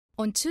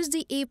On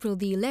Tuesday, April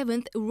the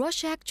 11th,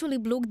 Russia actually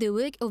blocked the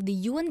work of the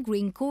UN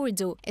Grain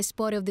Corridor. As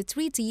part of the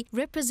treaty,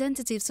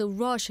 representatives of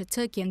Russia,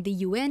 Turkey and the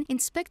UN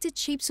inspected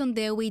ships on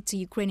their way to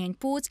Ukrainian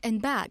ports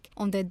and back.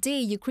 On that day,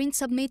 Ukraine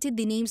submitted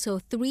the names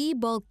of 3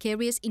 bulk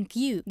carriers in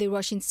Kyiv. The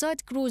Russian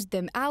side crossed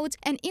them out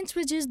and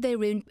introduced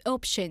their own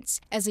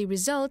options. As a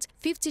result,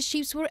 50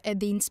 ships were at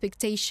the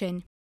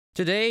inspection.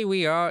 Today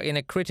we are in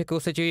a critical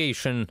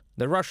situation.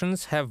 The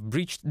Russians have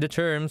breached the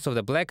terms of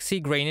the Black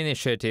Sea Grain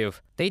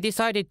Initiative. They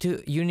decided to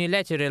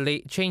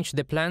unilaterally change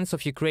the plans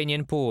of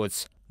Ukrainian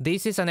ports.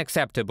 This is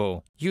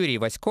unacceptable. Yuri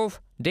Vaskov,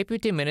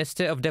 Deputy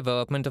Minister of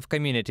Development of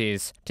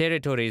Communities,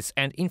 Territories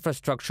and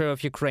Infrastructure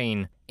of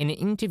Ukraine, in an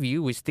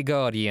interview with The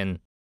Guardian.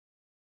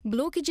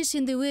 Blockages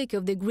in the work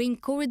of the grain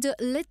corridor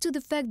led to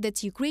the fact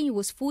that Ukraine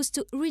was forced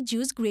to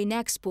reduce grain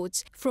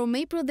exports. From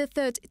April the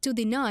 3rd to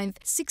the 9th,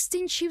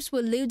 16 ships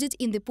were loaded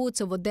in the ports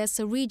of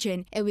Odessa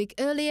region. A week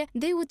earlier,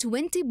 there were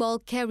 20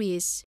 bulk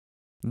carriers.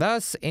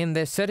 Thus, in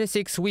the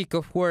 36th week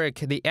of work,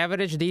 the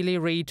average daily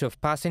rate of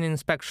passing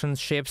inspection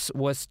ships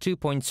was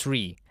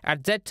 2.3.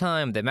 At that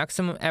time, the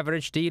maximum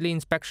average daily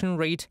inspection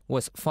rate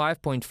was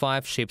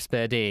 5.5 ships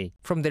per day.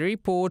 From the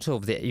report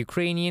of the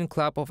Ukrainian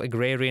Club of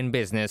Agrarian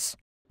Business.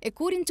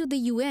 According to the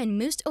UN,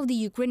 most of the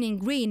Ukrainian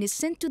grain is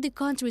sent to the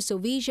countries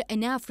of Asia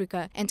and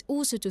Africa, and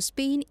also to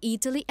Spain,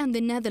 Italy and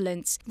the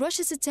Netherlands.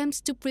 Russia's attempts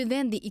to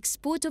prevent the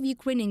export of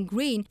Ukrainian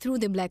grain through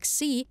the Black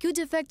Sea could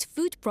affect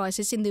food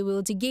prices in the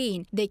world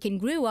again. They can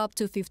grow up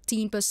to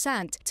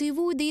 15%. To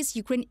avoid this,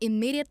 Ukraine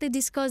immediately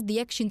discussed the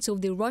actions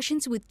of the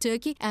Russians with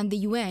Turkey and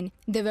the UN.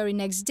 The very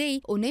next day,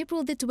 on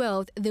April the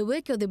 12th, the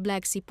work of the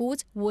Black Sea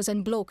port was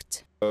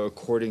unblocked.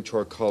 According to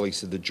our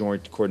colleagues at the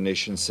Joint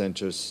Coordination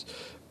Centers,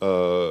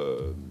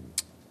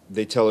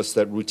 they tell us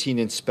that routine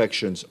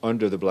inspections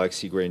under the Black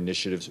Sea Grain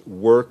Initiatives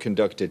were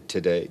conducted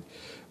today,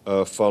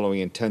 following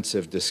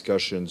intensive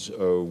discussions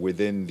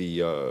within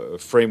the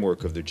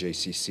framework of the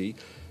JCC,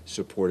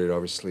 supported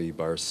obviously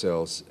by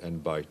ourselves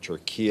and by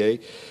Turkey.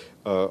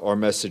 Our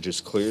message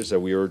is clear, is that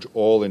we urge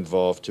all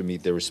involved to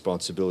meet their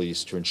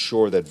responsibilities to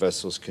ensure that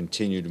vessels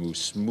continue to move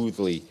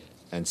smoothly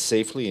and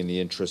safely in the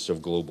interest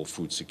of global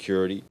food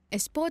security.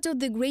 As part of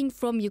the Grain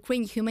from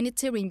Ukraine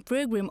humanitarian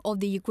program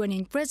of the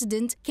Ukrainian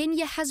president,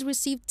 Kenya has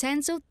received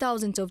tens of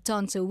thousands of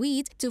tons of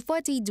wheat to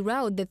fight a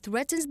drought that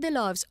threatens the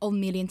lives of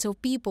millions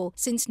of people.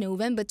 Since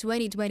November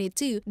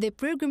 2022, the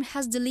program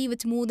has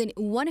delivered more than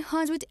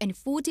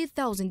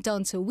 140,000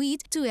 tons of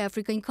wheat to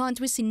African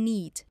countries in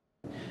need.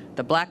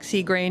 The Black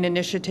Sea Grain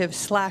Initiative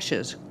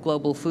slashes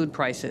global food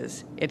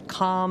prices. It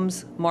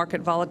calms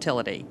market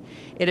volatility.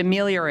 It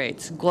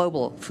ameliorates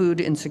global food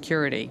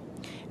insecurity.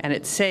 And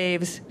it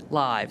saves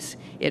lives.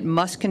 It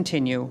must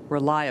continue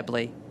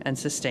reliably and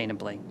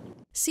sustainably.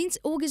 Since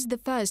August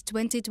 1st,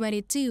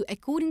 2022,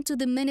 according to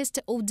the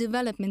Minister of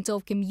Development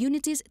of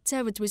Communities,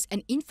 Territories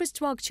and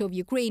Infrastructure of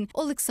Ukraine,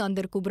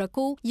 Oleksandr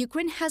Kubrakov,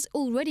 Ukraine has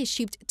already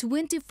shipped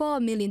 24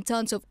 million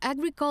tons of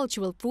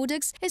agricultural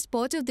products as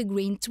part of the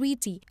Grain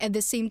Treaty. At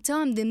the same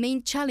time, the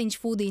main challenge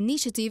for the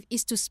initiative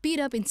is to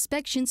speed up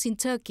inspections in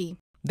Turkey.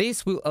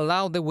 This will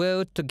allow the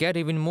world to get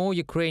even more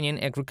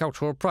Ukrainian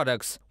agricultural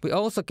products. We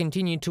also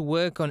continue to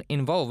work on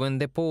involving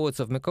the ports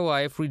of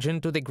Mykolaiv region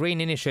to the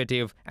Grain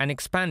Initiative and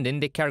expanding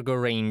the cargo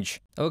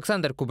range.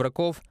 Oleksandr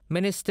Kubrakov,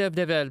 Minister of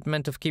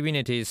Development of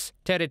Communities,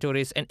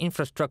 Territories and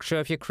Infrastructure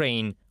of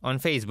Ukraine, on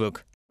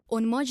Facebook.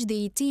 On March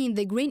the 18th,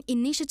 the Grain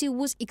Initiative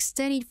was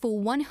extended for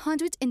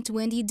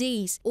 120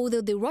 days,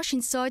 although the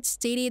Russian side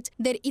stated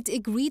that it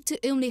agreed to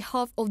only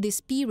half of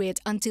this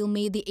period until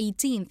May the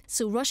 18th,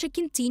 so Russia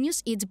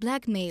continues its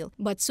blackmail,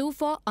 but so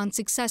far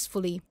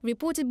unsuccessfully.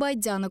 Reported by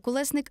Diana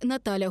Kolesnik,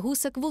 Natalia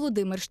Husak,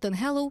 Volodymyr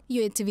Штангелов,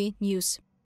 UATV News.